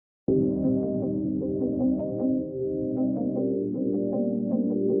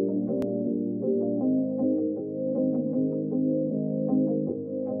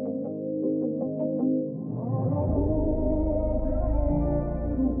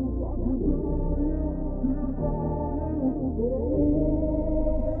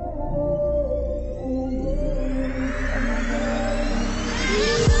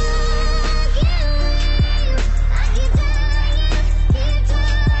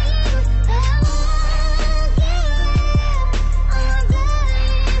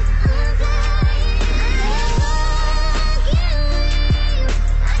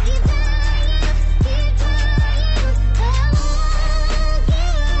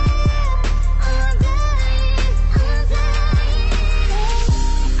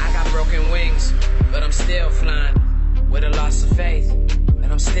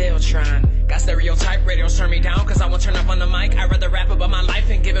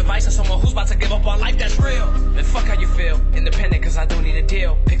advice on someone who's about to give up on life, that's real. And fuck how you feel, independent cause I don't need a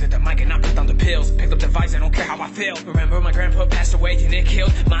deal. Picked up the mic and I put down the pills. Picked up the vice, I don't care how I feel. Remember my grandpa passed away and it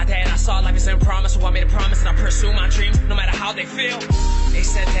killed my dad. I saw life as in promise, so I made a promise that I pursue my dreams no matter how they feel. They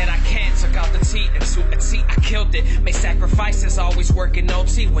said that I can't, took out the T and to a T, I killed it. Made sacrifices, always working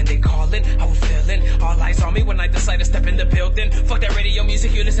OT. When they callin', I was feeling all eyes on me when I decide to step in the building. Fuck that radio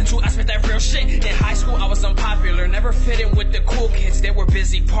music you listen to, I spit that real shit. In high school I was unpopular, never fit in with the cool kids. They were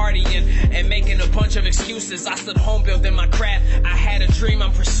busy partying and making a bunch of excuses. I stood home building my craft, I had a dream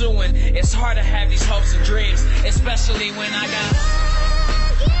I'm pursuing. It's hard to have these hopes and dreams, especially when I got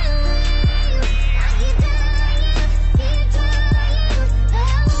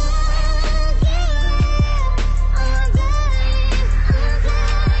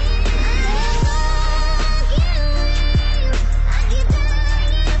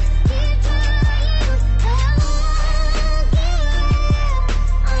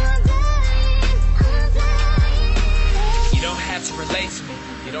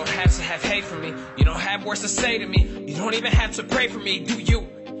You don't have to have hate for me. You don't have words to say to me. You don't even have to pray for me, do you?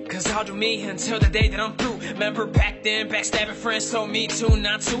 Cause I'll do me until the day that I'm through. Remember back then, backstabbing friends told me to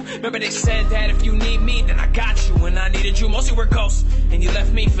not to. Remember they said that if you need me, then I got you. When I needed you, mostly were ghosts. And you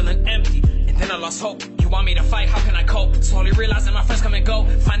left me feeling empty. And then I lost hope. You want me to fight, how can I cope? Slowly realizing my friends come and go.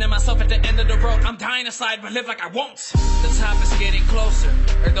 Finding myself at the end of the road. I'm dying inside, but live like I won't. The top is getting closer,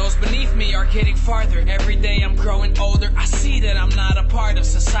 or those beneath me are getting farther. Every day I'm growing older. I see that I'm not a part of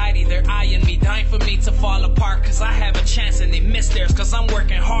society. They're eyeing me, dying for me to fall apart. Cause I have a chance and they miss theirs, cause I'm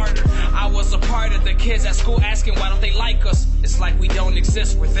working harder. I was a part of the kids at school asking why don't they like us. It's like we don't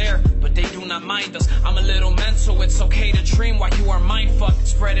exist, we're there, but they do not mind us. I'm a little mental, it's okay to dream while you are mindfucked.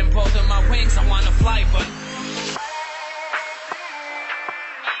 Spreading both of my wings, I wanna fly, but I'm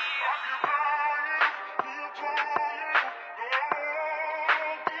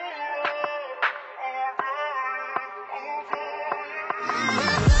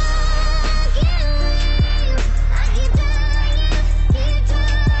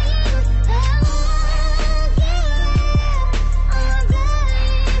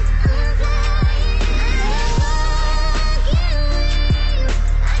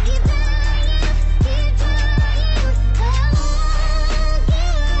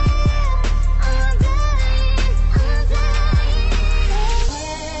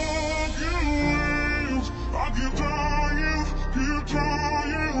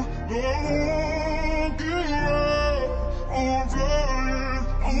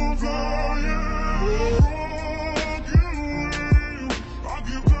flying.